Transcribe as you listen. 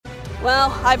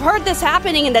Well, I've heard this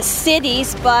happening in the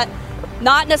cities, but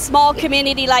not in a small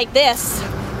community like this.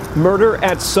 Murder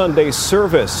at Sunday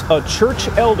service. A church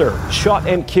elder shot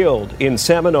and killed in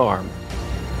Salmon Arm.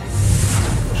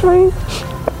 Trying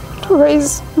to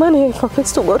raise money for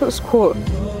kids to go to school.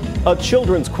 A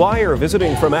children's choir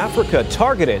visiting from Africa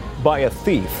targeted by a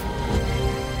thief.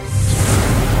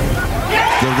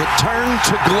 The return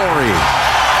to glory.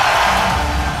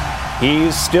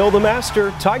 He's still the master.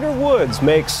 Tiger Woods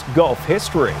makes golf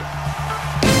history.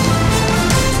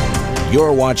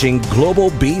 You're watching Global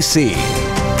BC.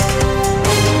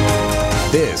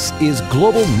 This is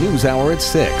Global News Hour at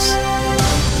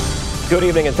 6. Good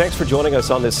evening and thanks for joining us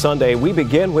on this Sunday. We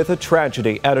begin with a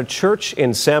tragedy at a church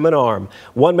in Salmon Arm.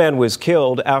 One man was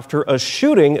killed after a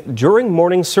shooting during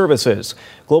morning services.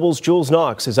 Global's Jules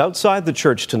Knox is outside the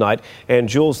church tonight, and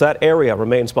Jules, that area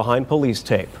remains behind police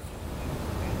tape.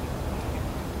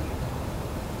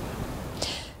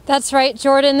 That's right,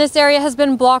 Jordan. This area has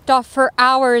been blocked off for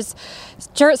hours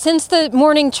since the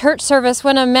morning church service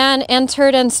when a man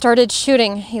entered and started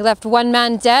shooting. He left one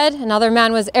man dead, another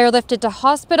man was airlifted to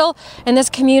hospital, and this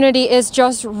community is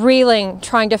just reeling,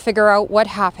 trying to figure out what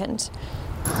happened.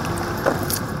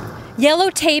 Yellow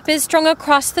tape is strung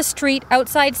across the street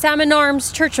outside Salmon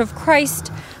Arms Church of Christ,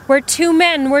 where two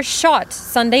men were shot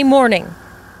Sunday morning.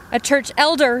 A church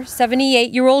elder,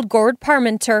 78-year-old Gord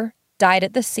Parmenter, died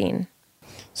at the scene.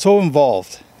 So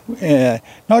involved,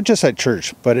 not just at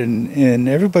church, but in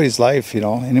everybody's life, you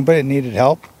know. Anybody that needed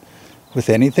help with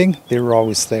anything, they were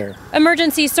always there.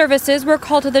 Emergency services were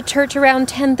called to the church around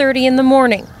 10:30 in the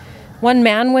morning. One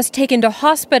man was taken to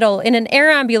hospital in an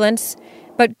air ambulance,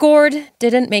 but Gord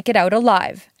didn't make it out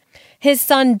alive. His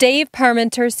son Dave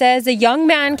Parmenter says a young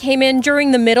man came in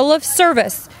during the middle of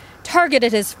service,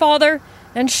 targeted his father,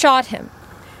 and shot him.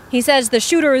 He says the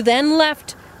shooter then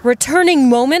left, returning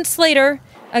moments later,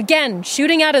 again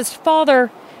shooting at his father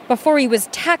before he was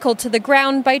tackled to the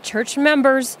ground by church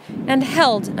members and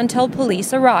held until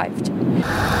police arrived.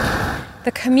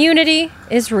 The community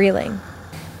is reeling.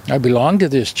 I belong to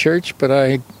this church, but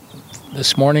I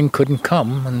this morning couldn't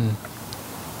come, and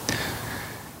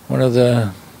one of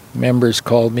the members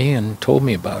called me and told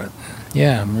me about it.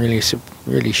 Yeah, I'm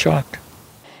really shocked.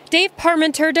 Dave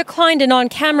Parmenter declined an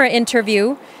on-camera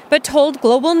interview, but told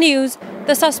Global News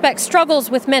the suspect struggles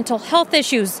with mental health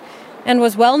issues and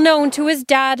was well known to his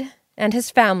dad and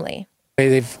his family.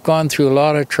 They've gone through a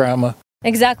lot of trauma.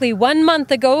 Exactly 1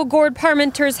 month ago, Gord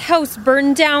Parmenter's house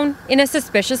burned down in a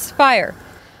suspicious fire.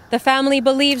 The family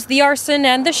believes the arson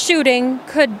and the shooting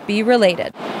could be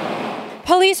related.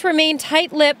 Police remain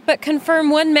tight-lipped but confirm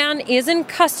one man is in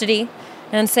custody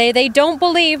and say they don't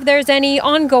believe there's any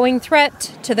ongoing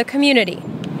threat to the community.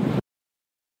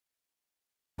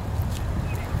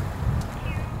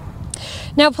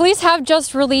 Now, police have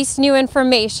just released new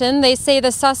information. They say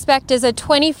the suspect is a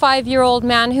 25-year-old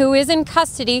man who is in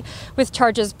custody with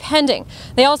charges pending.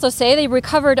 They also say they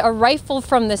recovered a rifle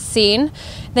from the scene.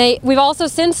 We've also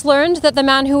since learned that the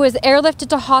man who was airlifted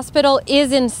to hospital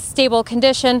is in stable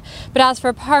condition. But as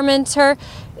for Parmenter,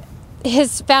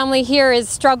 his family here is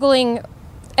struggling.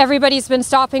 Everybody's been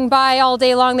stopping by all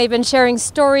day long. They've been sharing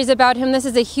stories about him. This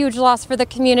is a huge loss for the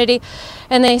community.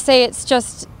 And they say it's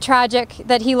just tragic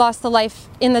that he lost the life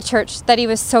in the church that he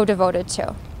was so devoted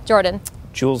to. Jordan.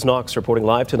 Jules Knox reporting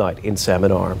live tonight in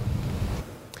Salmon Arm.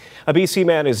 A BC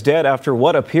man is dead after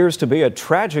what appears to be a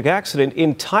tragic accident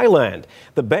in Thailand.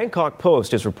 The Bangkok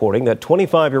Post is reporting that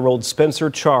 25-year-old Spencer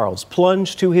Charles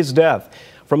plunged to his death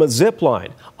from a zip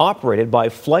line operated by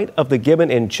Flight of the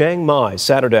Gibbon in Chiang Mai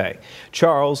Saturday.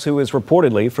 Charles, who is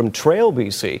reportedly from Trail,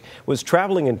 BC, was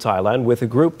traveling in Thailand with a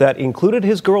group that included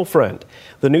his girlfriend.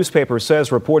 The newspaper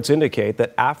says reports indicate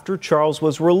that after Charles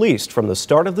was released from the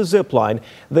start of the zip line,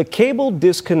 the cable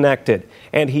disconnected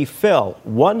and he fell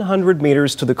 100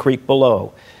 meters to the creek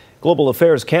below. Global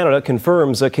Affairs Canada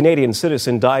confirms a Canadian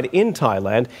citizen died in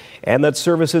Thailand and that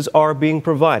services are being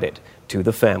provided to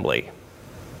the family.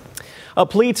 A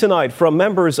plea tonight from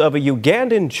members of a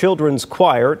Ugandan children's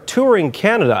choir touring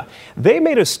Canada. They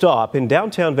made a stop in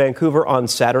downtown Vancouver on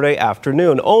Saturday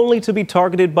afternoon, only to be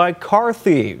targeted by car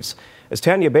thieves. As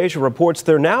Tanya Beja reports,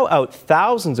 they're now out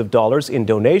thousands of dollars in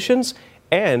donations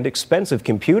and expensive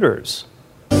computers.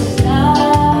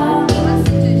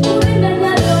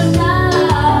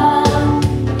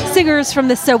 Singers from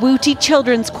the Sawuti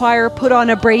Children's Choir put on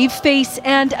a brave face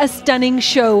and a stunning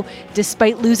show,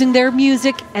 despite losing their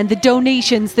music and the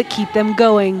donations that keep them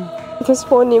going. This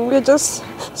morning we're just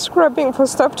scrapping for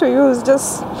stuff to use,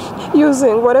 just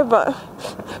using whatever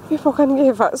people can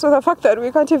give us. So the fact that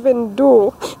we can't even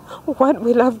do what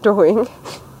we love doing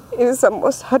is the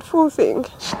most hurtful thing.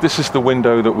 This is the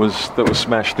window that was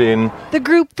smashed in. The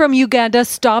group from Uganda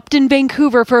stopped in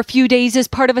Vancouver for a few days as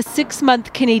part of a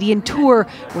 6-month Canadian tour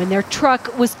when their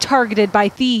truck was targeted by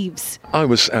thieves. I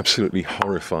was absolutely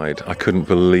horrified. I couldn't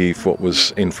believe what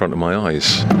was in front of my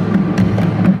eyes.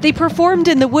 They performed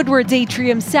in the Woodwards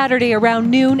Atrium Saturday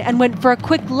around noon and went for a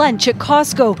quick lunch at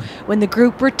Costco. When the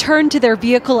group returned to their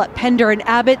vehicle at Pender and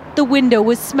Abbott, the window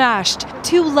was smashed.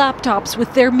 2 laptops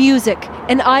with their music,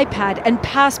 an iPad and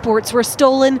passports were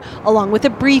stolen, along with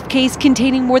a briefcase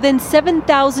containing more than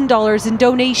 $7,000 in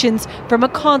donations from a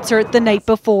concert the night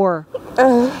before.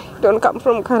 Don't come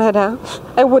from Canada.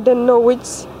 I wouldn't know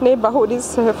which neighborhood is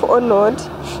safe or not.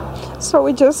 So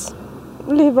we just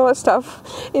leave our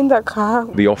stuff in the car.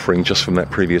 The offering just from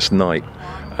that previous night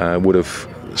would have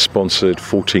sponsored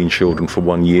 14 children for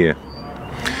 1 year,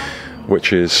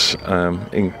 which is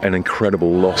an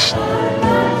incredible loss.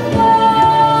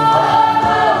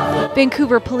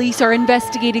 Vancouver police are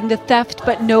investigating the theft,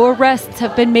 but no arrests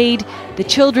have been made. The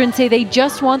children say they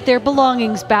just want their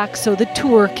belongings back so the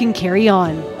tour can carry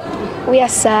on. We are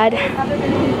sad.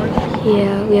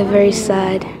 Yeah, we are very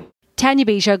sad. Tanya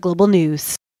Beja, Global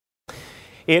News.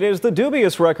 It is the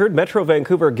dubious record Metro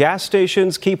Vancouver gas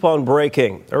stations keep on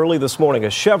breaking. Early this morning, a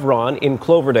Chevron in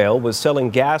Cloverdale was selling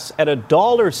gas at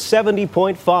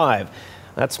 $1.70.5.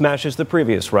 That smashes the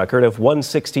previous record of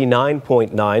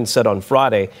 $1.69.9 set on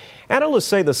Friday. Analysts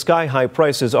say the sky-high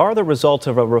prices are the result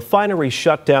of a refinery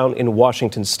shutdown in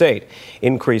Washington state,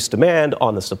 increased demand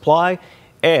on the supply,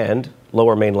 and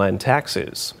lower mainland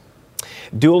taxes.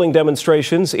 Dueling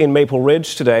demonstrations in Maple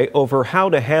Ridge today over how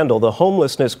to handle the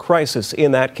homelessness crisis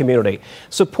in that community.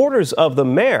 Supporters of the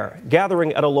mayor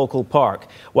gathering at a local park,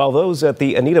 while those at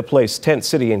the Anita Place Tent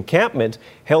City encampment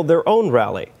held their own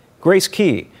rally. Grace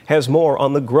Key has more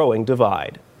on the growing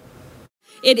divide.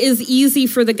 It is easy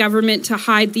for the government to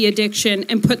hide the addiction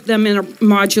and put them in a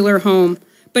modular home.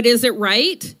 But is it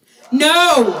right?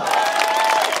 No!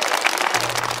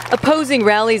 Opposing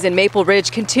rallies in Maple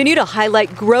Ridge continue to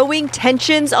highlight growing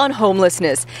tensions on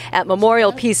homelessness. At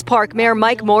Memorial Peace Park, Mayor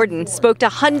Mike Morden spoke to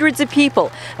hundreds of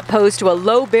people opposed to a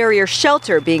low-barrier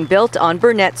shelter being built on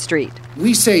Burnett Street.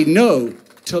 We say no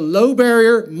to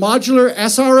low-barrier modular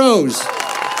SROs.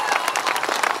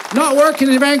 Not working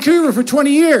in Vancouver for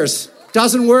 20 years.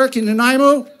 Doesn't work in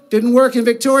Nanaimo, didn't work in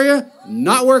Victoria,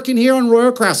 not working here on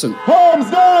Royal Crescent.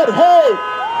 Homes God, hey!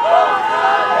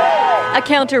 A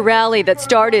counter-rally that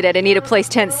started at Anita Place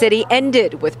Tent City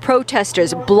ended with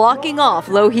protesters blocking off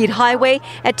Lougheed Highway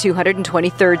at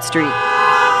 223rd Street.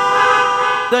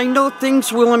 They know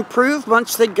things will improve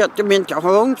once they get them into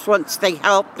homes, once they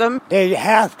help them. They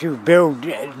have to build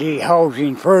the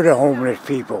housing for the homeless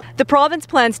people. The province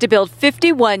plans to build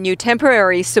 51 new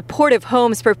temporary supportive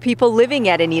homes for people living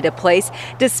at Anita Place,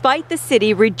 despite the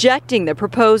city rejecting the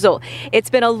proposal. It's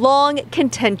been a long,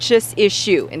 contentious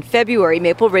issue. In February,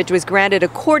 Maple Ridge was granted a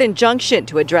court injunction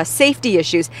to address safety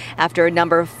issues after a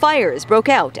number of fires broke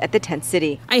out at the tent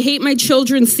city. I hate my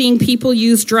children seeing people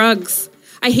use drugs.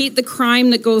 I hate the crime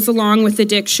that goes along with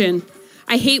addiction.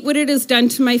 I hate what it has done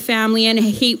to my family, and I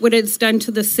hate what it's done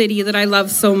to the city that I love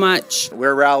so much.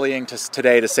 We're rallying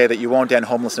today to say that you won't end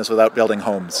homelessness without building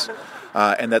homes,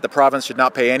 and that the province should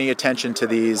not pay any attention to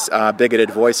these bigoted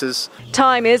voices.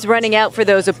 Time is running out for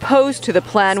those opposed to the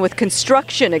plan, with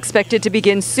construction expected to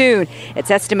begin soon. It's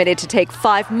estimated to take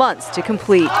 5 months to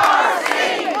complete.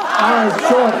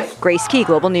 Grace Key,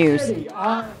 Global News.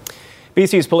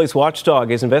 BC's police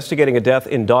watchdog is investigating a death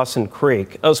in Dawson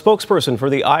Creek. A spokesperson for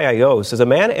the IIO says a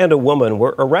man and a woman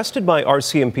were arrested by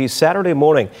RCMP Saturday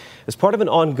morning as part of an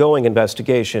ongoing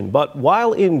investigation. But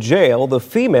while in jail, the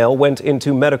female went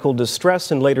into medical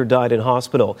distress and later died in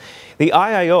hospital. The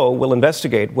IIO will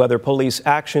investigate whether police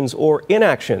actions or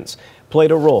inactions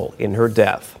played a role in her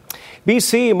death.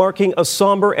 BC marking a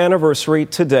somber anniversary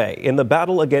today in the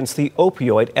battle against the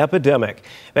opioid epidemic.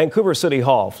 Vancouver City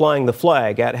Hall flying the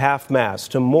flag at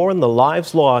half-mast to mourn the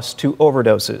lives lost to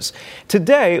overdoses.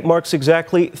 Today marks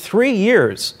exactly 3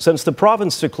 years since the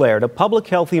province declared a public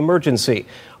health emergency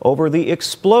over the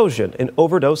explosion in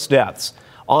overdose deaths.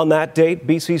 On that date,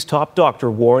 BC's top doctor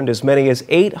warned as many as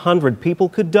 800 people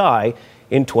could die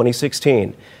in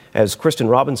 2016. As Kristen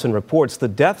Robinson reports, the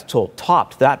death toll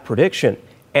topped that prediction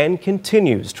and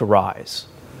continues to rise.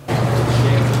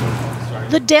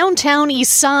 The downtown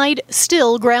east side,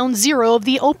 still ground zero of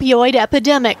the opioid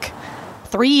epidemic.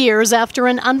 3 years after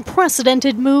an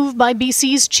unprecedented move by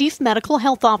BC's chief medical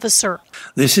health officer.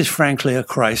 This is frankly a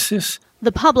crisis.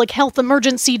 The public health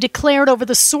emergency declared over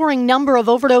the soaring number of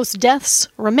overdose deaths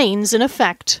remains in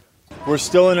effect. We're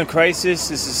still in a crisis.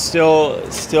 This is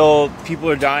still people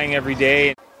are dying every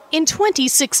day. In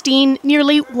 2016,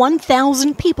 nearly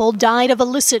 1,000 people died of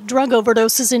illicit drug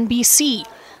overdoses in BC.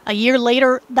 A year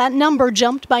later, that number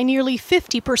jumped by nearly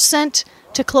 50%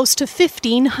 to close to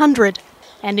 1,500.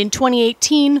 And in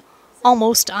 2018,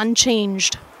 almost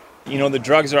unchanged. You know, the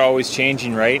drugs are always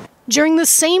changing, right? During the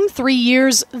same 3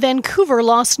 years, Vancouver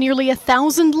lost nearly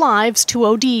 1,000 lives to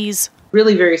ODs.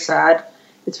 Really very sad.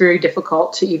 It's very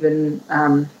difficult to even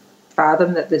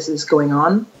fathom that this is going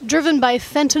on. Driven by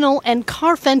fentanyl and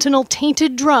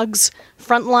carfentanil-tainted drugs,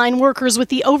 frontline workers with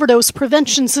the Overdose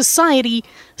Prevention Society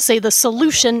say the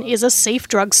solution is a safe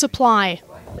drug supply.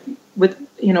 With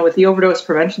the overdose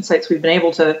prevention sites, we've been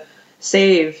able to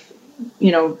save,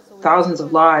 thousands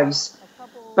of lives,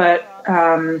 but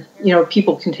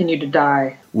people continue to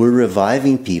die. We're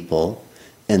reviving people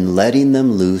and letting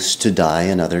them loose to die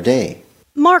another day.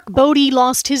 Mark Bodie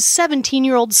lost his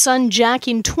 17-year-old son Jack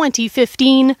in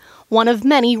 2015, one of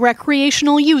many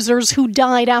recreational users who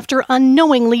died after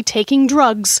unknowingly taking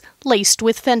drugs laced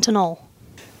with fentanyl.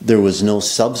 There was no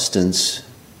substance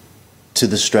to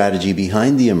the strategy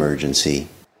behind the emergency.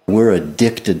 We're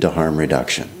addicted to harm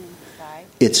reduction.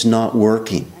 It's not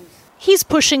working. He's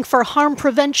pushing for harm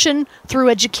prevention through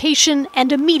education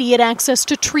and immediate access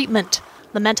to treatment.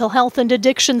 The Mental Health and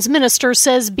Addictions Minister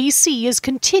says BC is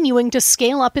continuing to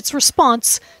scale up its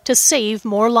response to save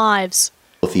more lives.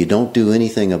 If you don't do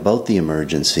anything about the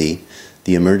emergency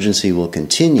will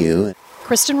continue.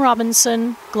 Kristen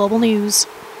Robinson, Global News.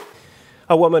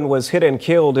 A woman was hit and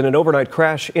killed in an overnight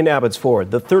crash in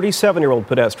Abbotsford. The 37-year-old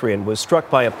pedestrian was struck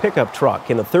by a pickup truck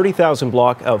in the 30,000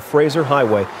 block of Fraser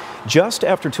Highway just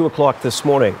after 2 o'clock this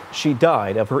morning. She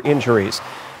died of her injuries.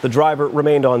 The driver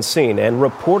remained on scene and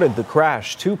reported the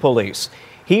crash to police.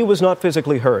 He was not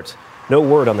physically hurt. No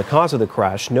word on the cause of the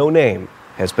crash. No name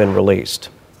has been released.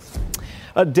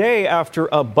 A day after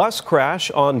a bus crash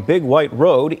on Big White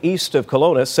Road east of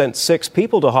Kelowna sent 6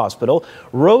 people to hospital,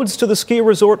 roads to the ski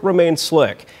resort remain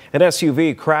slick. An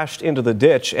SUV crashed into the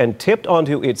ditch and tipped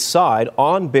onto its side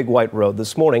on Big White Road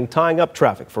this morning, tying up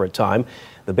traffic for a time.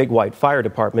 The Big White Fire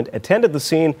Department attended the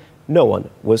scene. No one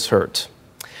was hurt.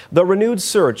 The renewed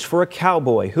search for a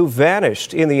cowboy who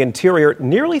vanished in the interior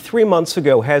nearly 3 months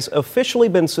ago has officially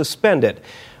been suspended.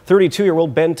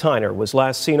 32-year-old Ben Tyner was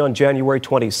last seen on January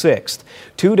 26th.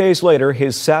 2 days later,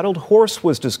 his saddled horse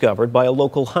was discovered by a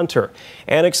local hunter.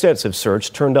 An extensive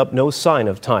search turned up no sign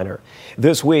of Tyner.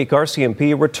 This week,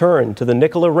 RCMP returned to the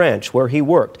Nicola Ranch where he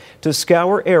worked to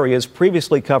scour areas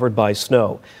previously covered by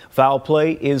snow. Foul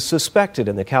play is suspected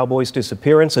in the cowboy's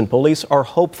disappearance, and police are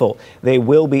hopeful they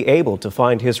will be able to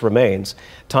find his remains.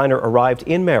 Tyner arrived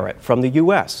in Merritt from the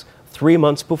U.S. 3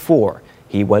 months before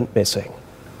he went missing.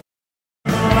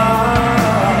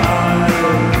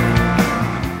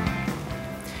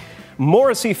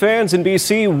 Morrissey fans in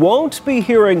BC won't be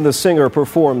hearing the singer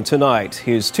perform tonight.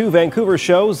 His 2 Vancouver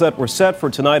shows that were set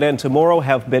for tonight and tomorrow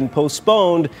have been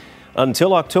postponed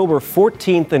until October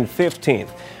 14th and 15th.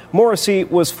 Morrissey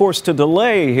was forced to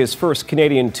delay his first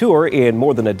Canadian tour in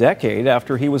more than a decade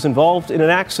after he was involved in an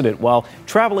accident while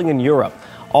traveling in Europe.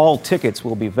 All tickets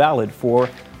will be valid for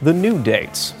the new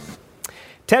dates.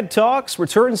 TED Talks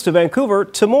returns to Vancouver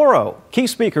tomorrow. Key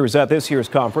speakers at this year's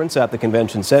conference at the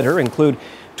Convention Centre include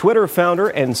Twitter founder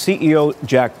and CEO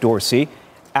Jack Dorsey,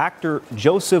 actor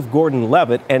Joseph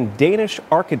Gordon-Levitt, and Danish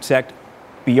architect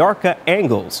Bjarke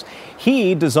Ingels.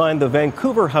 He designed the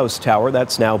Vancouver House Tower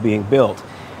that's now being built.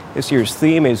 This year's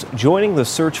theme is Joining the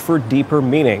Search for Deeper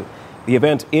Meaning. The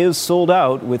event is sold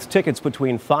out with tickets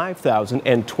between $5,000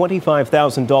 and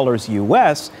 $25,000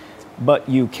 US, but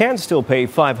you can still pay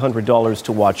 $500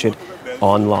 to watch it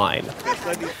online.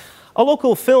 A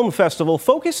local film festival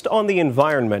focused on the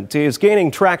environment is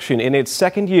gaining traction in its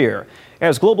second year.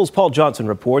 As Global's Paul Johnson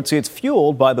reports, it's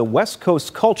fueled by the West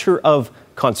Coast culture of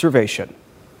conservation.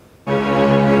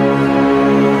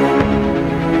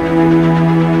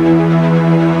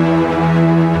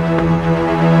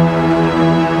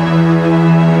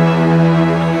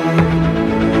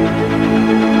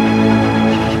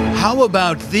 How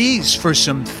about these for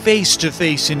some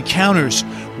face-to-face encounters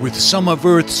with some of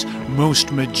Earth's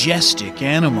most majestic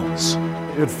animals?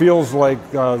 It feels like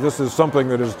this is something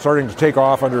that is starting to take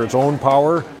off under its own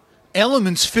power.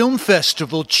 Elements Film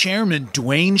Festival chairman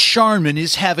Dwayne Sharman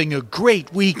is having a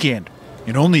great weekend.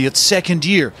 In only its second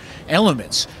year,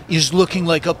 Elements is looking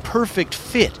like a perfect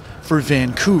fit for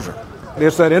Vancouver.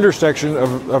 It's that intersection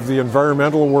of the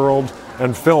environmental world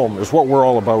and film is what we're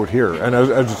all about here. And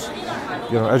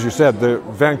as you said,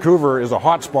 Vancouver is a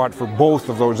hotspot for both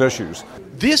of those issues.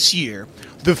 This year,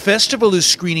 the festival is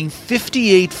screening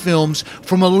 58 films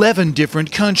from 11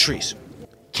 different countries.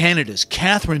 Canada's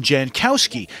Catherine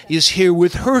Jankowski is here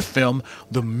with her film,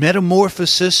 The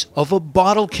Metamorphosis of a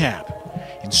Bottle Cap.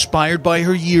 Inspired by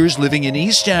her years living in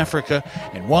East Africa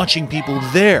and watching people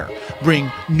there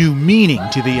bring new meaning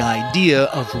to the idea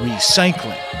of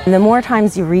recycling. And the more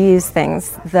times you reuse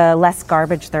things, the less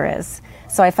garbage there is.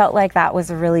 So I felt like that was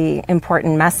a really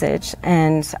important message,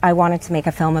 and I wanted to make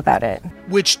a film about it.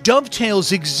 Which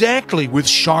dovetails exactly with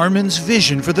Sharman's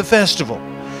vision for the festival.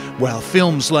 While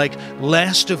films like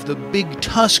Last of the Big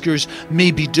Tuskers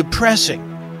may be depressing,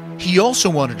 he also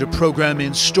wanted to program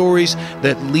in stories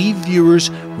that leave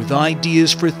viewers with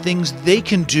ideas for things they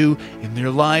can do in their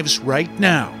lives right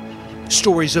now.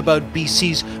 Stories about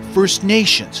BC's First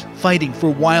Nations fighting for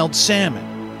wild salmon,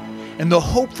 and the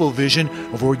hopeful vision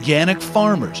of organic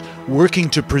farmers working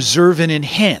to preserve and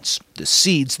enhance the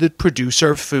seeds that produce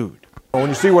our food. When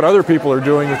you see what other people are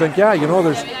doing, you think, yeah, you know,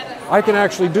 I can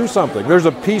actually do something. There's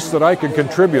a piece that I can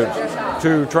contribute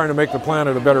to trying to make the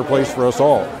planet a better place for us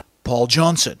all. Paul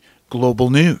Johnson, Global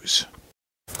News.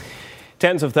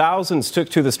 Tens of thousands took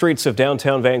to the streets of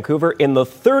downtown Vancouver in the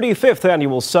 35th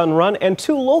annual Sun Run, and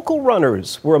 2 local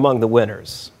runners were among the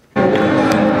winners.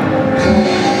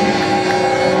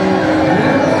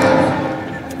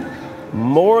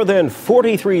 More than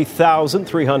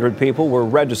 43,300 people were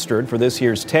registered for this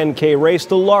year's 10K race,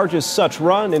 the largest such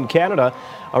run in Canada.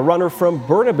 A runner from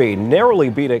Burnaby narrowly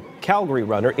beat a Calgary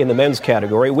runner in the men's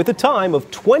category with a time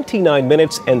of 29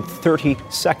 minutes and 30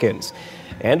 seconds.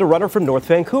 And a runner from North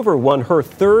Vancouver won her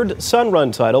 3rd Sun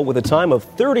Run title with a time of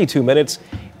 32 minutes,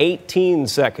 18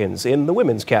 seconds in the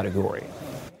women's category.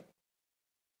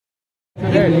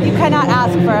 You cannot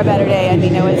ask for a better day. I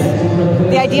mean, it was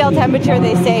the ideal temperature,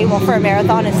 they say, well, for a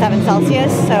marathon is 7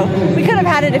 Celsius. So we could have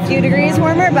had it a few degrees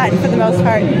warmer, but for the most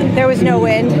part, there was no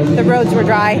wind. The roads were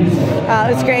dry.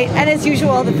 It was great. And as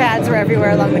usual, the fans were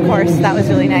everywhere along the course. That was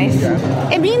really nice.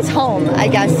 It means home, I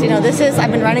guess. You know,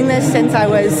 I've been running this since I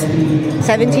was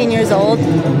 17 years old.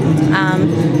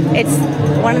 It's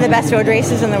one of the best road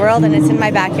races in the world, and it's in my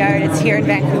backyard. It's here in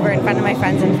Vancouver in front of my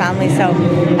friends and family, so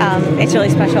it's really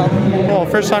special. Well,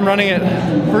 first time running it.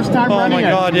 First time running it? Oh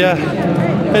my God, yeah.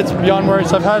 It's beyond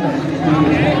words. I've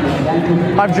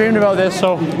dreamed about this,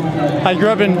 so I grew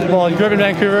up in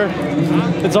Vancouver.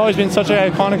 It's always been such an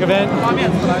iconic event.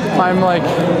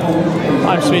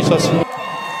 I'm speechless.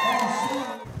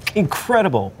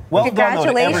 Incredible. Well done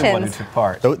to everyone who took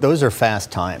part. Those are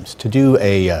fast times. To do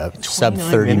a sub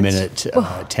 30-minute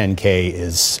 10K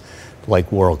is like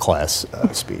world-class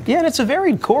speed. Yeah, and it's a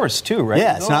varied course too, right?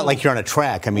 Yeah, it's not like you're on a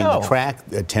track. I mean, the track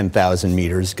at 10,000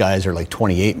 meters, guys are like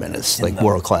 28 minutes, like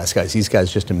world-class guys. These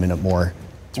guys just a minute more.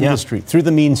 Through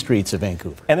the mean streets of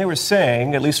Vancouver. And they were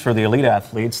saying, at least for the elite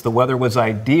athletes, the weather was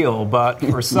ideal, but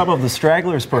for some of the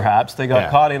stragglers, perhaps, they got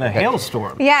caught in a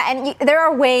hailstorm. Yeah, and there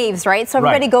are waves, right? So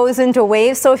everybody goes into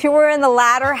waves. So if you were in the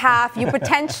latter half, you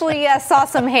potentially saw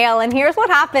some hail. And here's what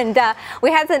happened.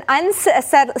 We had an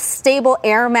unstable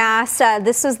air mass.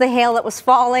 This was the hail that was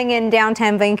falling in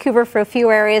downtown Vancouver for a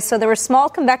few areas. So there were small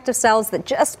convective cells that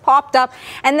just popped up.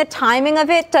 And the timing of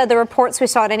it, the reports, we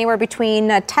saw it anywhere between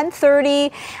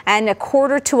 10:30 and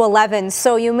 11:15.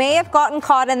 So you may have gotten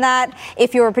caught in that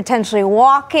if you were potentially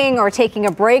walking or taking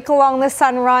a break along the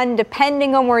Sun Run,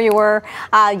 depending on where you were.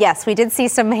 Yes, we did see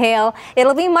some hail.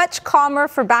 It'll be much calmer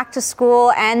for back to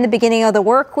school and the beginning of the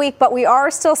work week, but we are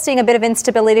still seeing a bit of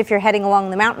instability if you're heading along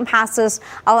the mountain passes.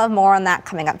 I'll have more on that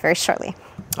coming up very shortly.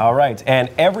 All right, and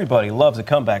everybody loves a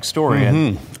comeback story,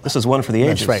 and this is one for the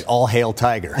ages. That's right, all hail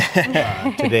Tiger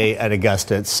today at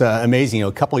Augusta. It's amazing. You know,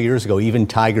 a couple of years ago, even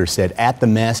Tiger said at the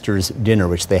Masters dinner,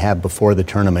 which they have before the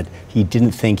tournament, he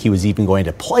didn't think he was even going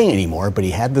to play anymore, but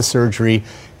he had the surgery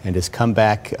and has come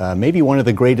back, maybe one of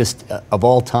the greatest of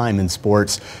all time in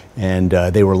sports, and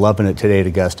they were loving it today at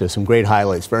Augusta. Some great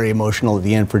highlights, very emotional at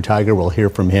the end for Tiger. We'll hear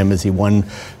from him as he won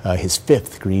his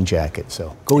 5th green jacket,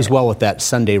 so goes well with that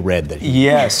Sunday red that he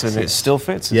Yes, and it still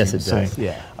fits. Yes, it does,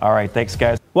 yeah. All right, thanks,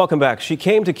 guys. Welcome back. She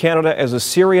came to Canada as a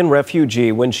Syrian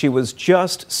refugee when she was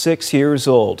just 6 years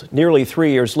old. Nearly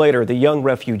 3 years later, the young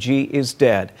refugee is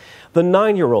dead. The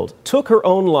 9-year-old took her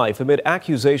own life amid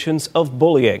accusations of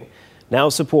bullying. Now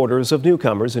supporters of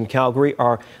newcomers in Calgary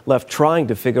are left trying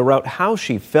to figure out how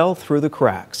she fell through the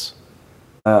cracks.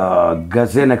 The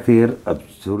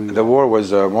war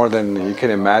was more than you can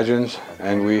imagine,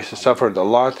 and we suffered a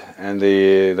lot, and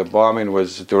the bombing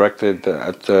was directed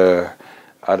at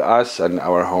us and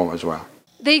our home as well.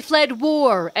 They fled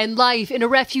war and life in a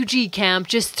refugee camp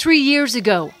just 3 years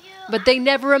ago, but they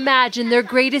never imagined their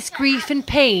greatest grief and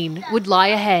pain would lie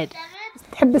ahead.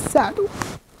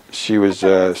 She was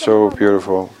so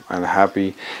beautiful and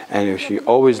happy, and she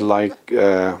always liked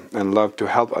and loved to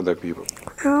help other people.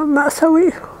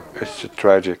 It's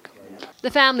tragic.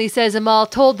 The family says Amal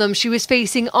told them she was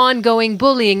facing ongoing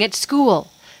bullying at school.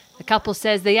 The couple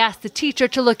says they asked the teacher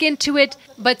to look into it,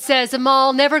 but says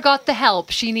Amal never got the help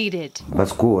she needed.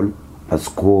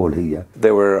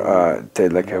 They were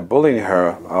bullying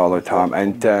her all the time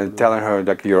and telling her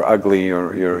like you're ugly,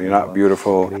 you're not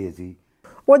beautiful.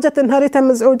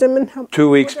 2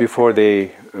 weeks before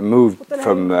they moved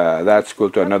from that school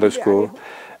to another school,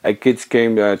 kids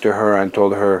came to her and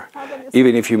told her,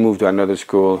 even if you move to another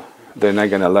school, they're not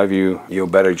going to love you. You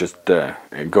better just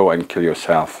go and kill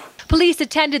yourself. Police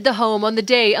attended the home on the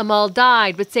day Amal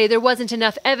died, but say there wasn't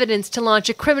enough evidence to launch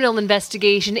a criminal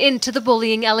investigation into the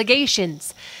bullying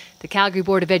allegations. The Calgary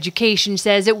Board of Education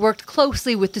says it worked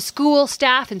closely with the school,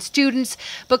 staff and students,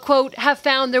 but, quote, have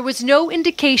found there was no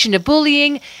indication of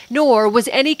bullying, nor was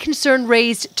any concern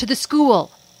raised to the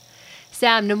school.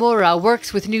 Sam Nomura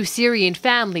works with New Syrian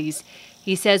families.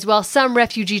 He says while some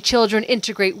refugee children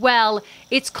integrate well,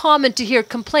 it's common to hear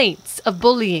complaints of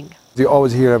bullying. You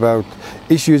always hear about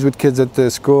issues with kids at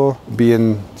the school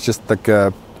being just like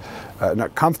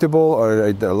not comfortable,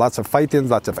 or lots of fighting,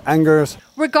 lots of angers.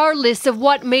 Regardless of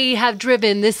what may have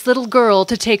driven this little girl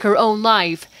to take her own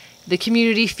life, the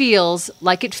community feels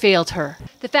like it failed her.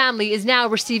 The family is now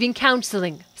receiving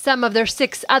counseling. Some of their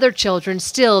 6 other children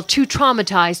still too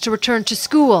traumatized to return to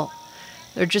school.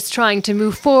 They're just trying to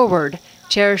move forward,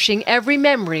 cherishing every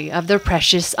memory of their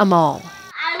precious Amal.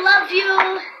 I love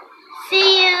you.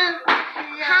 See you.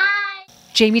 Hi.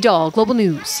 Jamie Dahl, Global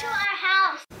News.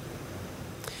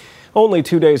 Only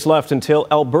 2 days left until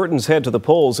Albertans head to the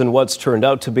polls in what's turned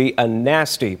out to be a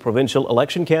nasty provincial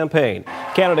election campaign.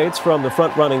 Candidates from the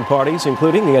front-running parties,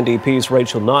 including the NDP's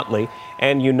Rachel Notley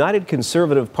and United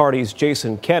Conservative Party's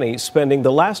Jason Kenney, spending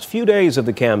the last few days of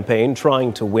the campaign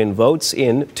trying to win votes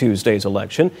in Tuesday's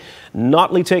election.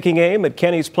 Notley taking aim at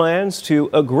Kenney's plans to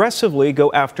aggressively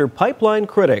go after pipeline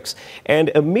critics and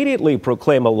immediately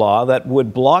proclaim a law that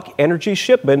would block energy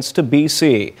shipments to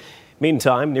BC.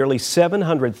 Meantime, nearly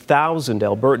 700,000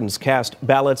 Albertans cast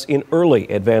ballots in early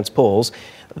advance polls.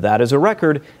 That is a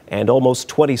record, and almost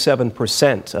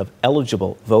 27% of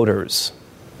eligible voters.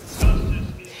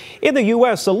 In the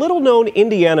U.S., a little-known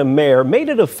Indiana mayor made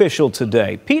it official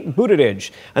today. Pete Buttigieg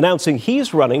announcing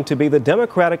he's running to be the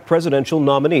Democratic presidential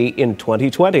nominee in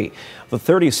 2020. The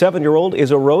 37-year-old is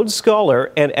a Rhodes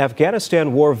Scholar and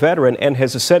Afghanistan war veteran and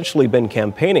has essentially been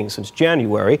campaigning since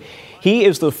January. He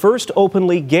is the first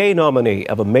openly gay nominee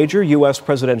of a major U.S.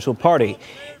 presidential party.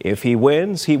 If he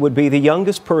wins, he would be the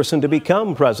youngest person to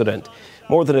become president.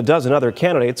 More than a dozen other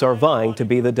candidates are vying to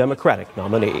be the Democratic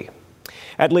nominee.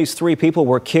 At least 3 people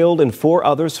were killed and 4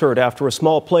 others hurt after a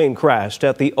small plane crashed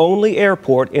at the only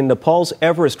airport in Nepal's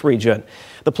Everest region.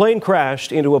 The plane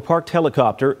crashed into a parked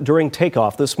helicopter during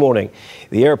takeoff this morning.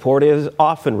 The airport is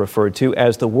often referred to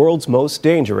as the world's most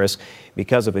dangerous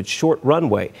because of its short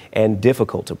runway and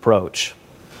difficult approach.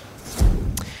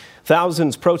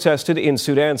 Thousands protested in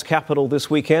Sudan's capital this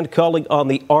weekend, calling on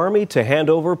the army to hand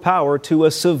over power to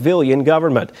a civilian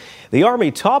government. The army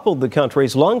toppled the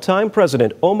country's longtime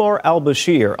president, Omar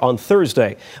al-Bashir, on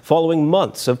Thursday, following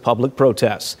months of public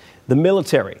protests. The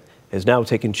military has now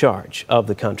taken charge of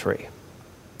the country.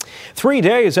 3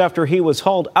 days after he was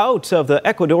hauled out of the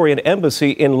Ecuadorian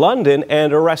embassy in London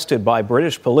and arrested by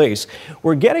British police,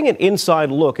 we're getting an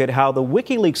inside look at how the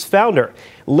WikiLeaks founder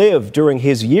lived during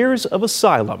his years of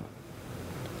asylum.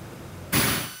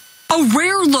 A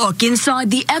rare look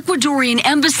inside the Ecuadorian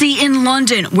embassy in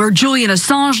London, where Julian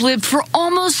Assange lived for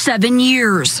almost 7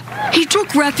 years. He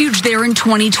took refuge there in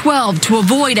 2012 to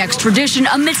avoid extradition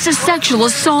amidst a sexual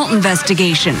assault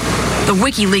investigation. The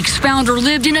WikiLeaks founder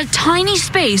lived in a tiny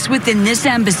space within this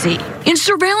embassy. In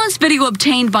surveillance video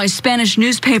obtained by Spanish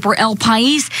newspaper El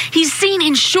País, he's seen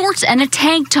in shorts and a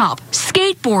tank top,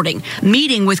 skateboarding,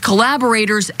 meeting with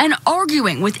collaborators, and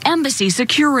arguing with embassy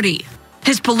security.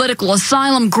 His political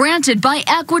asylum granted by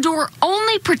Ecuador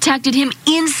only protected him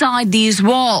inside these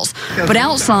walls, but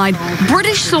outside,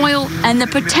 British soil and the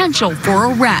potential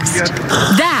for arrest.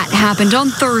 That happened on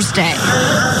Thursday.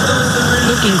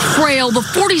 Looking frail, the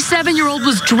 47-year-old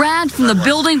was dragged from the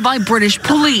building by British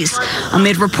police.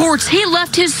 Amid reports, he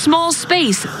left his small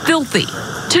space filthy.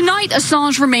 Tonight,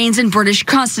 Assange remains in British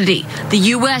custody. The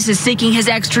U.S. is seeking his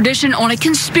extradition on a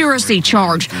conspiracy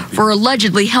charge for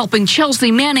allegedly helping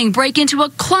Chelsea Manning break into a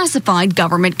classified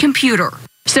government computer.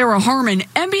 Sarah Harmon,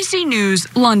 NBC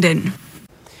News, London.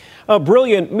 A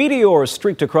brilliant meteor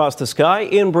streaked across the sky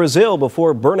in Brazil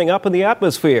before burning up in the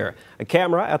atmosphere. A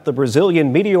camera at the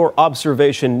Brazilian Meteor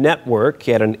Observation Network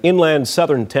at an inland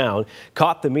southern town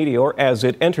caught the meteor as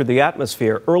it entered the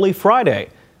atmosphere early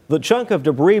Friday. The chunk of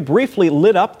debris briefly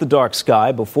lit up the dark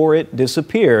sky before it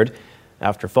disappeared.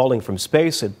 After falling from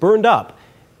space, it burned up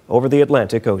over the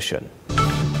Atlantic Ocean.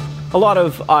 A lot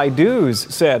of I do's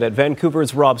said at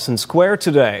Vancouver's Robson Square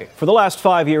today. For the last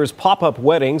 5 years, Pop-Up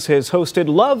Weddings has hosted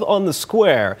Love on the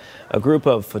Square, a group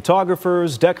of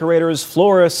photographers, decorators,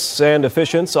 florists, and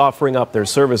officiants offering up their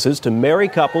services to marry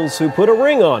couples who put a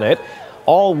ring on it.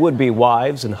 All would-be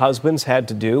wives and husbands had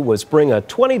to do was bring a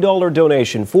 $20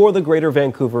 donation for the Greater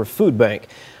Vancouver Food Bank.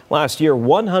 Last year,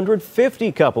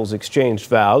 150 couples exchanged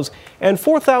vows, and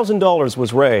 $4,000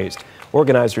 was raised.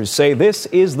 Organizers say this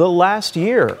is the last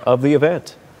year of the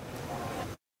event.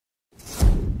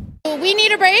 We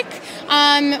need a break.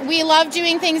 We love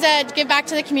doing things that give back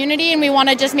to the community, and we want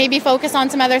to just maybe focus on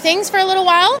some other things for a little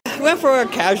while. We went for a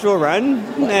casual run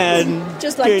and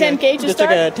just like 10K to just start?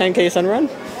 like a 10K sun run.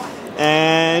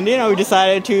 And, we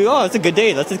decided it's a good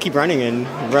day. Let's just keep running and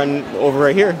run over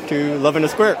right here to Love in the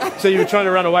Square. So you were trying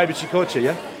to run away, but she caught you,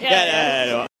 yeah?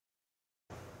 Yeah.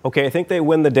 Okay, I think they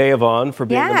win the Day of On for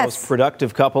being the most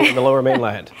productive couple in the Lower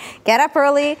Mainland. Get up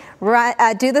early, run,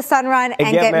 do the sun run,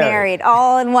 and get married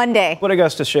all in one day. What a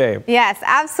gust of shame. Yes,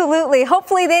 absolutely.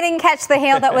 Hopefully they didn't catch the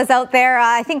hail that was out there.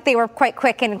 I think they were quite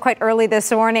quick and quite early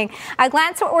this morning. I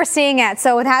glanced at what we're seeing at.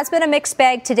 So it has been a mixed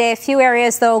bag today. A few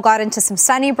areas, though, got into some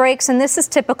sunny breaks, and this is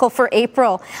typical for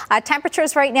April.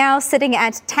 Temperatures right now sitting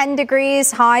at 10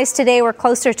 degrees. Highs today were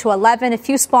closer to 11. A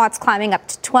few spots climbing up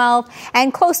to 12,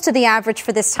 and close to the average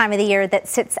for this time of the year that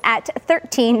sits at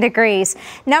 13 degrees.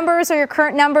 Numbers are your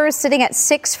current numbers, sitting at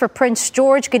 6 for Prince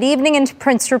George. Good evening into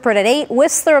Prince Rupert at 8.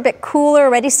 Whistler a bit cooler,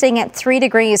 already staying at 3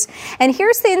 degrees. And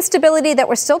here's the instability that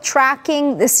we're still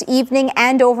tracking this evening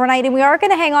and overnight. And we are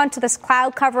going to hang on to this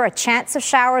cloud cover, a chance of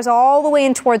showers all the way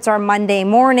in towards our Monday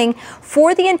morning.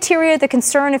 For the interior, the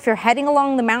concern if you're heading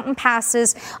along the mountain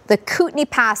passes, the Kootenay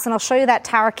Pass, and I'll show you that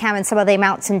tower cam and some of the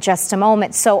amounts in just a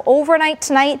moment. So overnight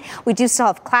tonight, we do still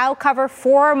have cloud cover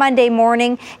for our Monday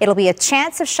morning. It'll be a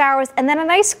chance of showers, and then a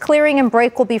nice clearing and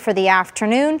break will be for the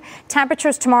afternoon.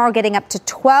 Temperatures tomorrow getting up to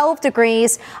 12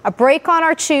 degrees. A break on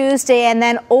our Tuesday, and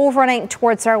then overnight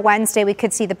towards our Wednesday, we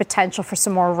could see the potential for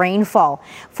some more rainfall.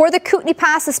 For the Kootenay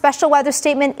Pass, a special weather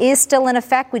statement is still in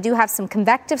effect. We do have some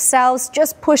convective cells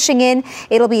just pushing in.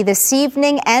 It'll be this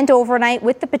evening and overnight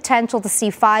with the potential to see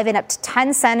 5 and up to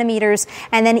 10 centimeters,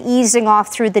 and then easing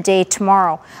off through the day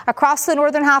tomorrow. Across the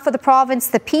northern half of the province,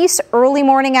 the Peace, early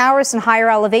morning hours and higher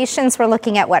elevations, we're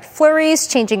looking at wet flurries,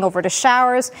 changing over to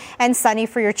showers, and sunny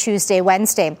for your Tuesday,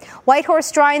 Wednesday.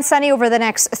 Whitehorse dry and sunny over the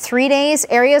next 3 days.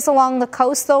 Areas along the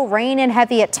coast, though, rain and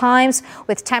heavy at times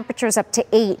with temperatures up to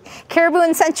 8. Caribou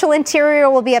and Central Interior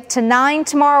will be up to 9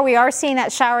 tomorrow. We are seeing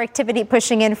that shower activity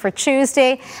pushing in for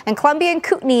Tuesday. And Columbia and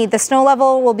Kootenay, the snow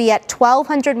level will be at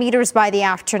 1,200 meters by the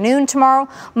afternoon tomorrow.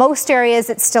 Most areas,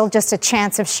 it's still just a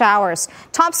chance of showers.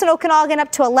 Thompson, Okanagan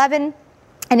up to 11.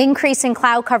 An increase in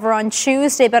cloud cover on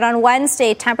Tuesday, but on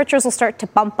Wednesday, temperatures will start to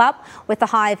bump up with a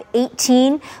high of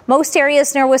 18. Most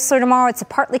areas near Whistler tomorrow, it's a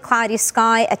partly cloudy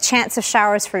sky, a chance of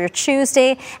showers for your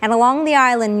Tuesday. And along the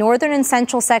island, northern and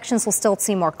central sections will still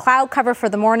see more cloud cover for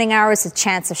the morning hours, a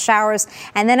chance of showers,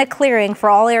 and then a clearing for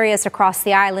all areas across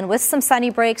the island with some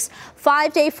sunny breaks.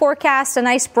 5-day forecast, a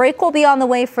nice break will be on the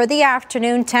way for the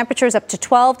afternoon. Temperatures up to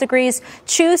 12 degrees.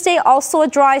 Tuesday, also a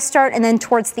dry start, and then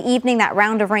towards the evening, that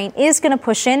round of rain is going to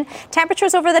push in.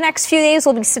 Temperatures over the next few days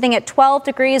will be sitting at 12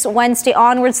 degrees. Wednesday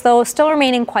onwards, though, still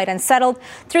remaining quite unsettled.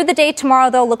 Through the day tomorrow,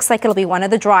 though, looks like it'll be one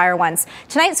of the drier ones.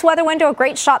 Tonight's weather window, a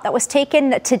great shot that was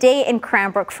taken today in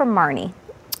Cranbrook from Marnie.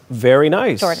 Very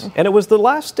nice. Jordan. And it was the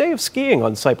last day of skiing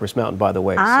on Cypress Mountain, by the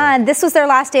way. And this was their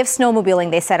last day of snowmobiling,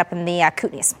 they set up in the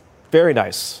Kootenays. Very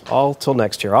nice. All till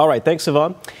next year. All right. Thanks,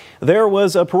 Yvonne. There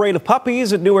was a parade of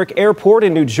puppies at Newark Airport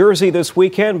in New Jersey this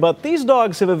weekend, but these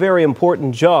dogs have a very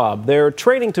important job. They're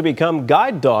training to become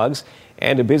guide dogs,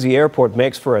 and a busy airport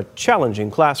makes for a challenging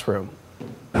classroom.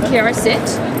 Kiara, sit.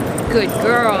 Good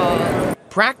girl.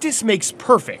 Practice makes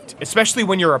perfect, especially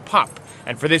when you're a pup.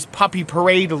 And for this puppy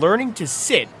parade, learning to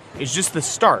sit is just the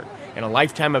start in a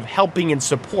lifetime of helping and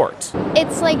support.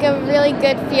 It's like a really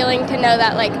good feeling to know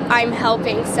that I'm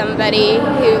helping somebody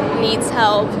who needs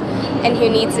help and who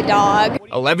needs a dog.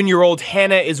 11-year-old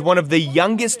Hannah is one of the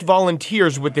youngest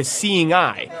volunteers with the Seeing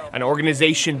Eye, an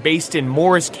organization based in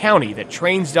Morris County that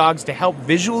trains dogs to help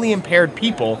visually impaired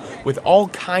people with all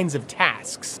kinds of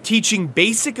tasks, teaching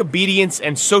basic obedience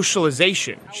and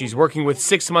socialization. She's working with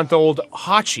 6-month-old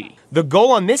Hachi. The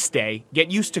goal on this day,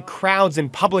 get used to crowds in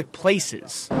public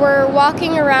places. We're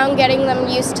walking around getting them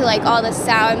used to like all the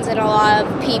sounds and a lot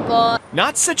of people.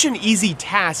 Not such an easy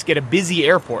task at a busy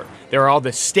airport. There are all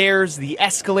the stairs, the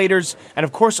escalators, and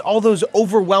of course all those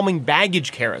overwhelming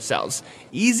baggage carousels.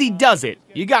 Easy does it.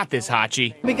 You got this,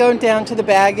 Hachi. We go down to the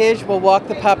baggage. We'll walk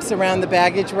the pups around the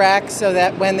baggage rack so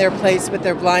that when they're placed with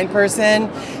their blind person,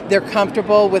 they're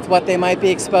comfortable with what they might be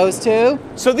exposed to.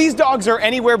 So these dogs are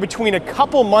anywhere between a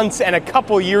couple months and a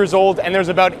couple years old, and there's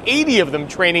about 80 of them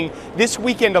training this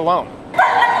weekend alone.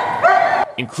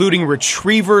 Including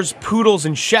retrievers, poodles,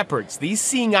 and shepherds, these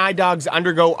Seeing Eye dogs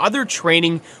undergo other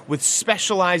training with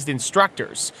specialized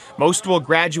instructors. Most will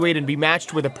graduate and be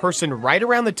matched with a person right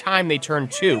around the time they turn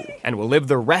 2, and will live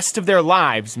the rest of their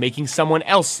lives making someone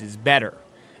else's better.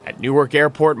 At Newark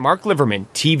Airport, Mark Liverman,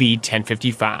 TV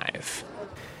 1055.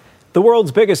 The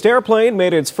world's biggest airplane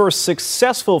made its first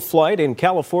successful flight in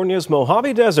California's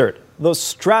Mojave Desert. The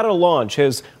Stratolaunch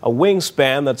has a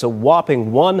wingspan that's a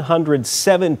whopping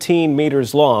 117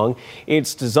 meters long.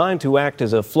 It's designed to act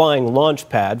as a flying launch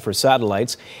pad for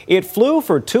satellites. It flew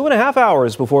for 2.5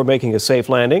 hours before making a safe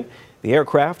landing. The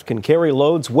aircraft can carry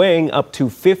loads weighing up to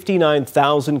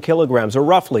 59,000 kilograms, or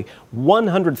roughly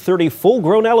 130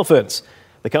 full-grown elephants.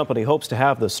 The company hopes to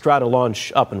have the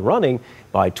Stratolaunch up and running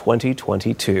by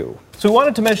 2022. So we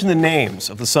wanted to mention the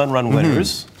names of the Sunrun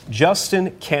winners.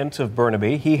 Justin Kent of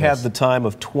Burnaby, he had the time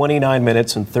of 29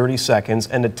 minutes and 30 seconds,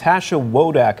 and Natasha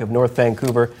Wodak of North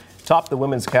Vancouver topped the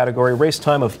women's category, race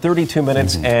time of 32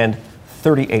 minutes and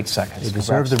 38 seconds. They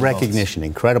deserve the recognition.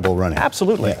 Incredible running.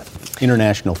 Absolutely. Yeah.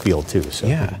 International field, too. So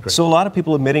yeah. So a lot of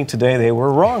people admitting today they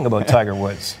were wrong about Tiger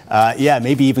Woods. Yeah,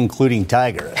 maybe even including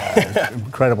Tiger.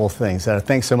 Incredible things.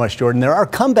 Thanks so much, Jordan. There are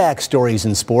comeback stories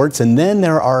in sports, and then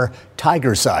there are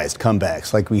Tiger-sized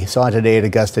comebacks like we saw today at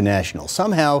Augusta National.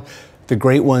 Somehow, the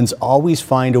great ones always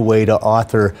find a way to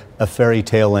author a fairy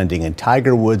tale ending, and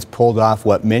Tiger Woods pulled off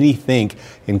what many think,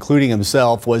 including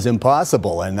himself, was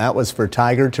impossible, and that was for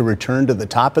Tiger to return to the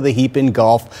top of the heap in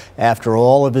golf after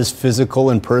all of his physical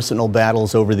and personal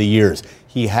battles over the years.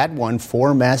 He had won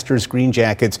 4 Masters green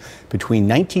jackets between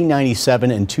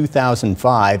 1997 and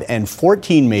 2005 and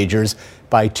 14 majors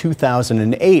by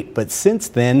 2008, but since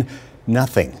then,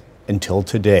 nothing. Until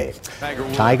today.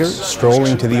 Tiger,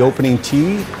 strolling to the opening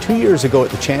tee 2 years ago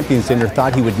at the Champions Dinner,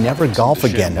 thought he would never golf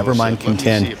again, never mind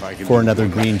contend for another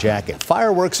green jacket.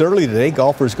 Fireworks early today,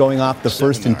 golfers going off the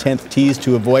 1st and 10th tees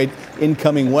to avoid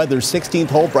incoming weather. 16th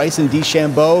hole, Bryson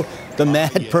DeChambeau, the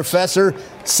mad professor,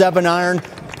 7-iron,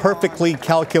 perfectly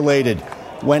calculated.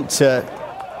 Went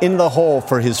in the hole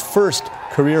for his first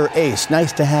career ace.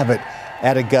 Nice to have it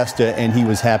at Augusta, and he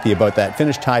was happy about that.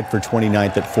 Finished tied for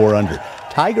 29th at 4 under.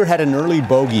 Tiger had an early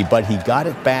bogey, but he got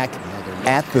it back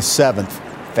at the 7th.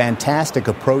 Fantastic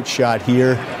approach shot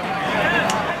here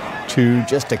to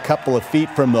just a couple of feet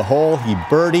from the hole. He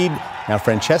birdied. Now,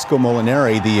 Francesco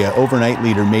Molinari, the overnight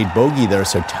leader, made bogey there,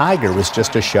 so Tiger was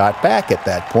just a shot back at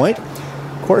that point.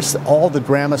 Of course, all the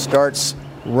drama starts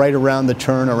right around the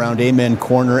turn, around Amen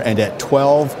Corner, and at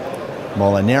 12,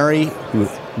 Molinari, who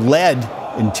led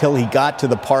until he got to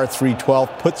the par 3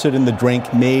 12th, puts it in the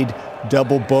drink, made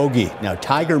double bogey. Now,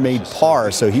 Tiger made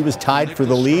par, so he was tied for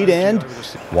the lead and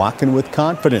walking with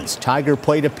confidence. Tiger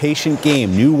played a patient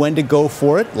game, knew when to go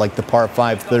for it, like the par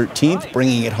 5 13th,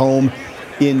 bringing it home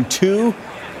in 2.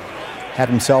 Had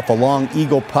himself a long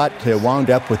eagle putt, wound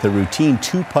up with a routine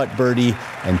 2-putt birdie,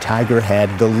 and Tiger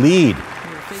had the lead.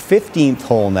 15th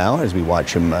hole now, as we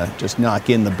watch him just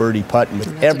knock in the birdie putt, and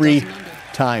with every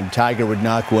time Tiger would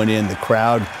knock one in, the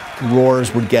crowd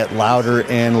roars would get louder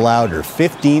and louder.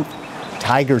 15th,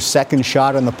 Tiger's second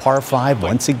shot on the par 5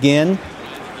 once again.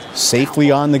 Safely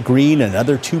on the green,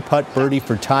 another 2-putt birdie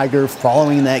for Tiger,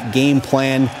 following that game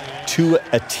plan to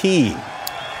a tee.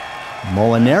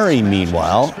 Molinari,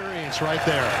 meanwhile,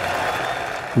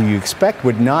 who you expect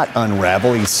would not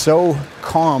unravel. He's so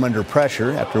calm under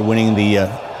pressure after winning the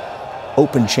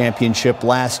Open Championship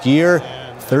last year.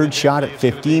 Third shot at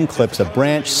 15, clips a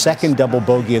branch. Second double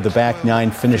bogey of the back 9,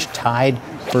 finished tied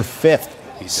for 5th.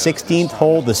 16th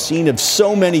hole, the scene of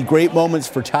so many great moments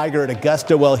for Tiger at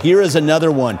Augusta. Well, here is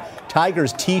another one.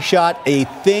 Tiger's tee shot, a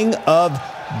thing of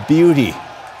beauty.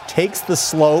 Takes the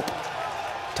slope.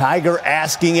 Tiger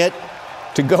asking it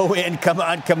to go in. Come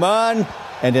on, come on.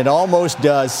 And it almost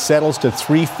does. Settles to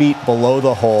 3 feet below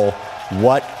the hole.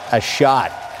 What a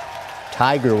shot.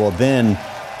 Tiger will then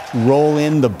roll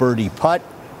in the birdie putt,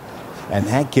 and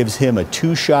that gives him a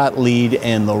 2-shot lead,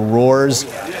 and the roars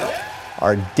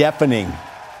are deafening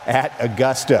at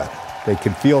Augusta. They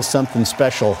could feel something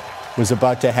special was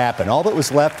about to happen. All that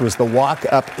was left was the walk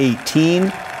up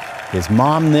 18. His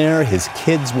mom there, his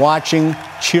kids watching,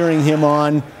 cheering him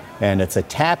on, and it's a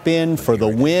tap in for the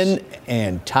win,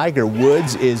 and Tiger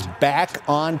Woods is back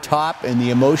on top, and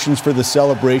the emotions for the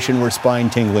celebration were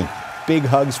spine-tingling. Big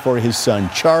hugs for his son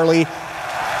Charlie,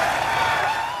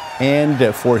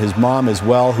 and for his mom as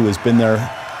well, who has been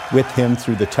there with him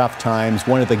through the tough times.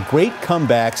 One of the great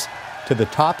comebacks to the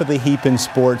top of the heap in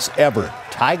sports ever.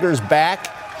 Tiger's back.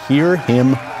 Hear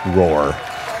him roar.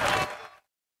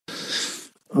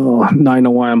 Oh, now I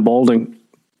know why I'm balding.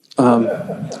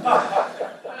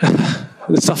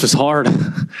 This stuff is hard.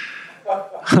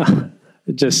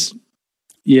 Just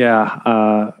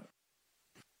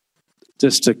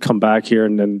to come back here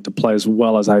and then to play as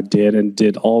well as I did, and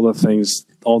did all the things,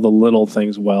 all the little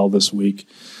things well this week,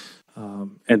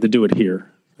 and to do it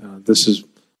here. This has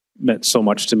meant so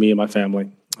much to me and my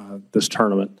family, this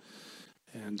tournament,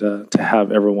 and to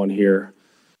have everyone here.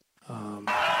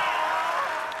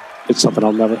 It's something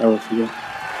I'll never, ever forget.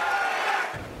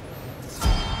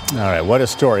 All right, what a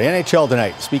story. NHL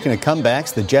tonight. Speaking of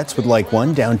comebacks, the Jets would like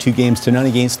one, down 2-0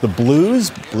 against the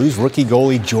Blues. Blues rookie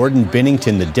goalie Jordan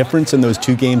Binnington, the difference in those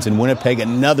 2 games in Winnipeg.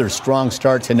 Another strong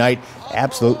start tonight.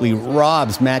 Absolutely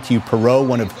robs Matthew Perreault,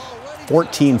 one of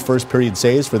 14 first-period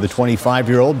saves for the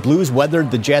 25-year-old. Blues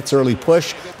weathered the Jets' early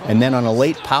push, and then on a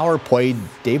late power play,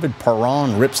 David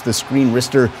Perron rips the screen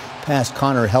wrister past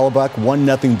Connor Hellebuyck.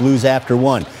 1-0 Blues after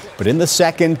 1. But in the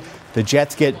second, the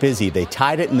Jets get busy. They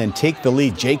tied it and then take the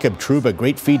lead. Jacob Trouba,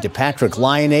 great feed to Patrick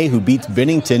Laine, who beats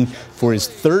Binnington for his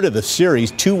third of the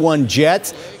series. 2-1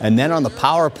 Jets. And then on the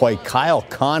power play, Kyle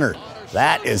Connor.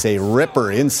 That is a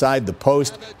ripper inside the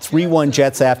post. 3-1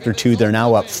 Jets after 2. They're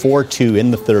now up 4-2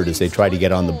 in the third as they try to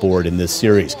get on the board in this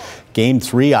series. Game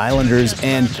 3, Islanders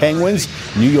and Penguins.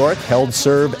 New York held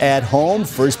serve at home.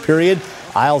 First period,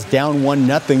 Isles down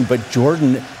 1-0, but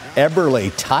Jordan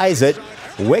Eberle ties it.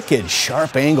 Wicked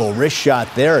sharp angle wrist shot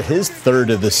there, his third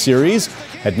of the series.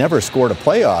 Had never scored a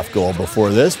playoff goal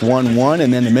before this. 1-1,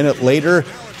 and then a minute later,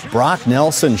 Brock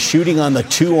Nelson shooting on the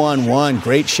 2-on-1.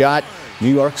 Great shot.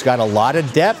 New York's got a lot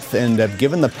of depth and have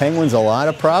given the Penguins a lot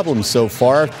of problems so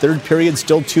far. Third period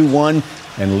still 2-1,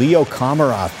 and Leo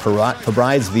Komarov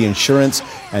provides the insurance,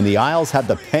 and the Isles have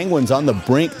the Penguins on the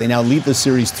brink. They now lead the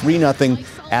series 3-0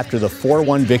 after the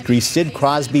 4-1 victory. Sid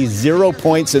Crosby, 0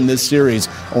 points in this series.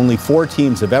 Only 4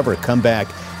 teams have ever come back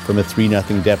from a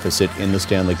 3-0 deficit in the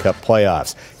Stanley Cup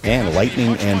playoffs. And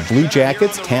Lightning and Blue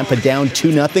Jackets, Tampa down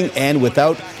 2-0, and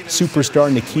without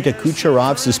superstar Nikita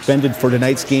Kucherov, suspended for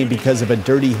tonight's game because of a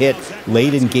dirty hit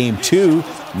late in Game 2.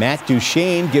 Matt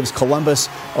Duchene gives Columbus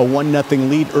a 1-0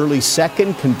 lead early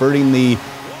second, converting the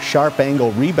sharp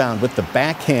angle rebound with the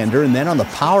backhander. And then on the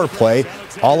power play,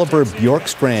 Oliver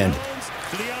Bjorkstrand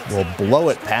will blow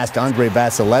it past Andrei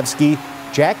Vasilevsky.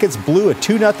 Jackets blew a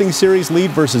 2-0 series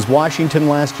lead versus Washington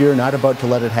last year. Not about to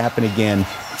let it happen again.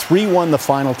 3-1 the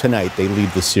final tonight. They lead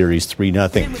the series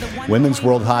 3-0. Women's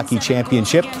World Hockey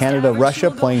Championship,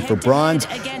 Canada-Russia playing for bronze.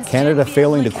 Canada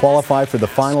failing to qualify for the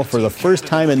final for the first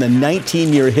time in the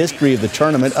 19-year history of the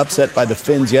tournament. Upset by the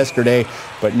Finns yesterday,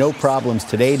 but no problems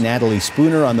today. Natalie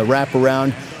Spooner on the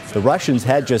wraparound. The Russians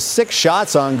had just 6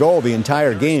 shots on goal the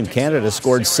entire game. Canada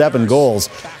scored 7 goals.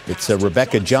 It's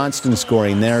Rebecca Johnston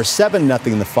scoring there. 7-0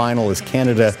 in the final as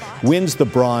Canada wins the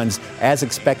bronze. As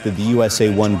expected, the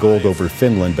USA won gold over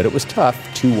Finland, but it was tough.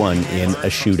 2-1 in a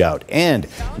shootout. And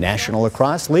National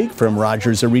Lacrosse League from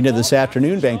Rogers Arena this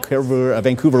afternoon.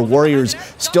 Vancouver Warriors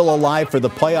still alive for the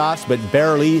playoffs, but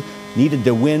barely needed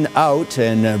to win out,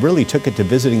 and really took it to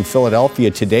visiting Philadelphia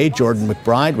today. Jordan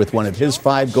McBride with one of his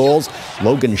 5 goals.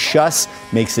 Logan Schuss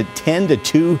makes it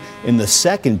 10-2 in the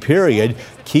second period.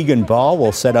 Keegan Ball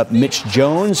will set up Mitch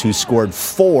Jones, who scored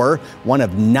 4, one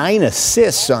of 9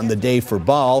 assists on the day for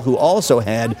Ball, who also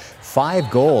had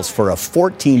 5 goals for a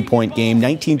 14-point game.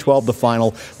 19-12 the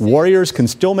final. Warriors can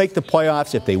still make the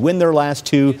playoffs if they win their last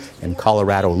 2, and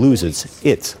Colorado loses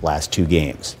its last 2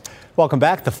 games. Welcome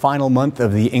back. The final month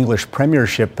of the English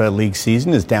Premiership League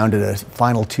season is down to the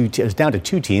final 2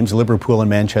 teams, Liverpool and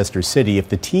Manchester City. If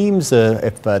the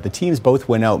teams both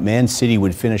win out, Man City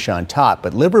would finish on top,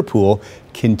 but Liverpool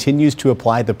continues to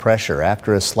apply the pressure.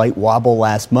 After a slight wobble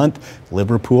last month,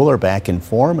 Liverpool are back in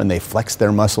form, and they flexed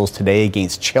their muscles today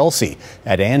against Chelsea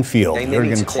at Anfield.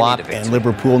 Jurgen Klopp and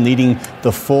Liverpool needing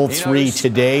the full three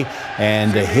today,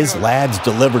 and his lads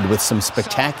delivered with some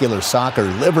spectacular soccer.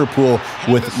 Liverpool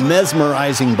with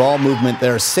mesmerizing ball movement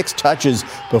there, 6 touches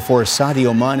before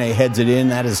Sadio Mane heads it in.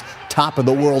 That is top of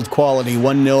the world quality.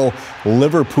 1-0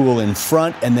 Liverpool in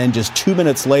front, and then just 2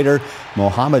 minutes later,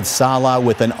 Mohamed Salah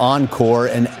with an encore,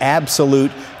 an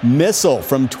absolute missile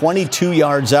from 22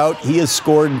 yards out. He has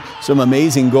scored some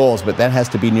amazing goals, but that has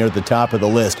to be near the top of the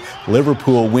list.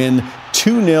 Liverpool win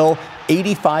 2-0.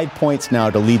 85 points now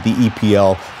to lead the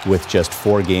EPL with just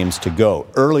 4 games to go.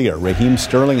 Earlier, Raheem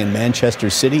Sterling and Manchester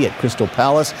City at Crystal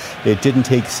Palace. It didn't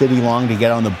take City long to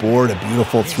get on the board. A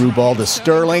beautiful through ball to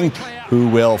Sterling, who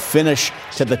will finish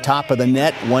to the top of the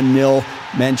net. 1-0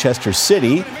 Manchester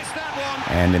City.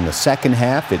 And in the second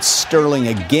half, it's Sterling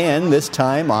again, this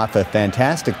time off a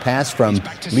fantastic pass from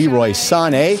Leroy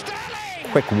Sané.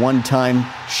 Quick one-time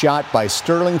shot by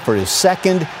Sterling for his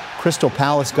second. Crystal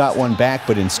Palace got one back,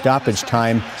 but in stoppage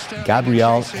time,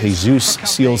 Gabriel Jesus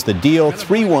seals the deal.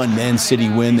 3-1 Man City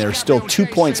win. They're still 2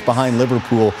 points behind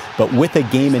Liverpool, but with a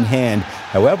game in hand.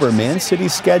 However, Man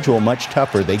City's schedule much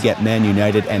tougher. They get Man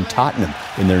United and Tottenham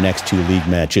in their next 2 league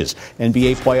matches.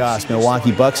 NBA playoffs,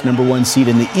 Milwaukee Bucks, number 1 seed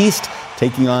in the East,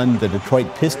 taking on the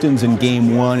Detroit Pistons in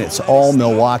Game 1. It's all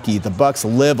Milwaukee. The Bucks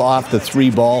live off the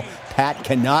 3-ball. Pat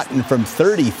Connaughton from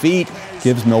 30 feet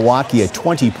gives Milwaukee a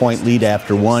 20-point lead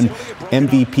after 1.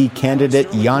 MVP candidate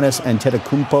Giannis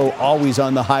Antetokounmpo, always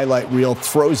on the highlight reel,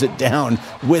 throws it down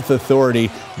with authority.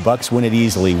 Bucks win it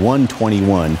easily,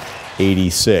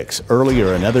 121-86.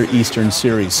 Earlier, another Eastern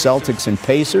Series, Celtics and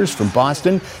Pacers from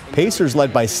Boston. Pacers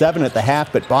led by 7 at the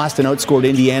half, but Boston outscored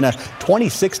Indiana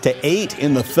 26-8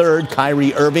 in the third.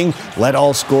 Kyrie Irving led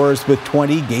all scorers with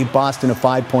 20, gave Boston a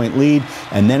 5-point lead.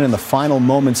 And then in the final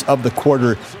moments of the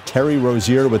quarter, Terry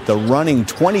Rozier with the running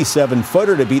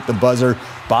 27-footer to beat the buzzer.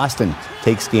 Boston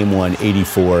takes Game 1,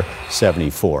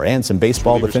 84-74. And some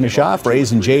baseball to finish off.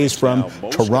 Rays and Jays from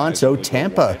Toronto.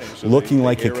 Tampa looking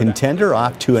like a contender,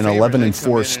 off to an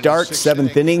 11-4 start.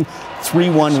 7th inning,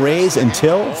 3-1 Rays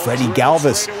until Freddie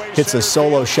Galvis hits a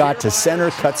solo shot to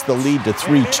center, cuts the lead to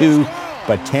 3-2.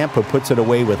 But Tampa puts it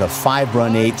away with a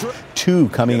 5-run 8th, 2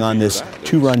 coming on this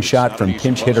 2-run shot from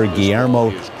pinch hitter Guillermo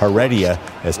Heredia,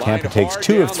 as Tampa takes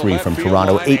 2 of 3 from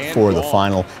Toronto, 8-4 the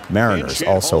final. Mariners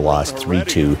also lost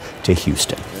 3-2 to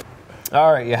Houston.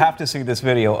 All right, you have to see this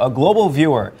video. A global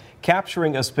viewer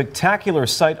capturing a spectacular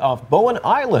sight off Bowen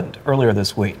Island earlier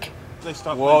this week.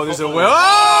 Whoa, there's a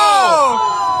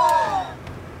whoa!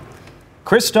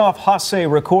 Christophe Hasse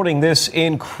recording this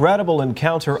incredible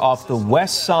encounter off the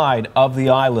west side of the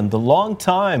island. The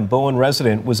longtime Bowen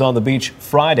resident was on the beach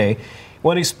Friday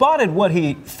when he spotted what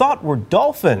he thought were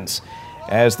dolphins.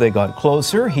 As they got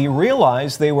closer, he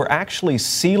realized they were actually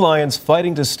sea lions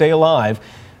fighting to stay alive.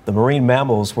 The marine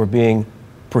mammals were being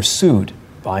pursued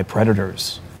by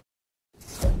predators.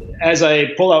 As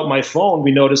I pull out my phone,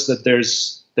 we noticed that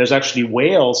there's actually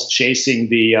whales chasing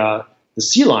the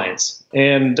sea lions.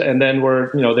 And then they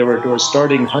were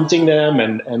starting hunting them,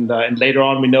 and later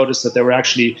on we noticed that there were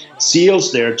actually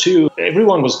seals there too.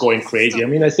 Everyone was going crazy. I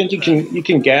mean, I think you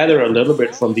can gather a little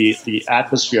bit from the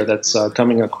atmosphere that's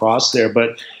coming across there,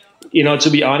 but to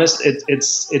be honest,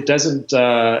 it doesn't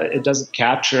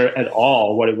capture at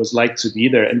all what it was like to be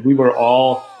there. And we were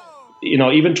all,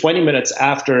 even 20 minutes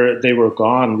after they were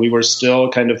gone, we were still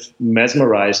kind of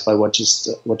mesmerized by what just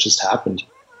happened.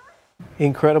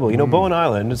 Incredible. Bowen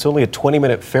Island, it's only a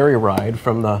 20-minute ferry ride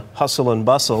from the hustle and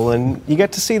bustle, and you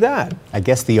get to see that. I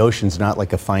guess the ocean's not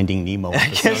like a Finding Nemo.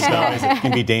 It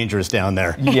can be dangerous down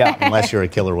there. Yeah. Unless you're a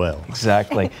killer whale.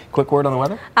 Exactly. Quick word on the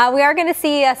weather? We are going to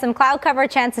see some cloud cover,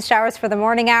 chance of showers for the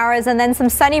morning hours, and then some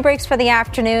sunny breaks for the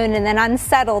afternoon, and then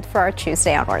unsettled for our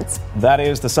Tuesday onwards. That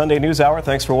is the Sunday News Hour.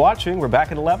 Thanks for watching. We're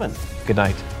back at 11. Good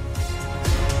night.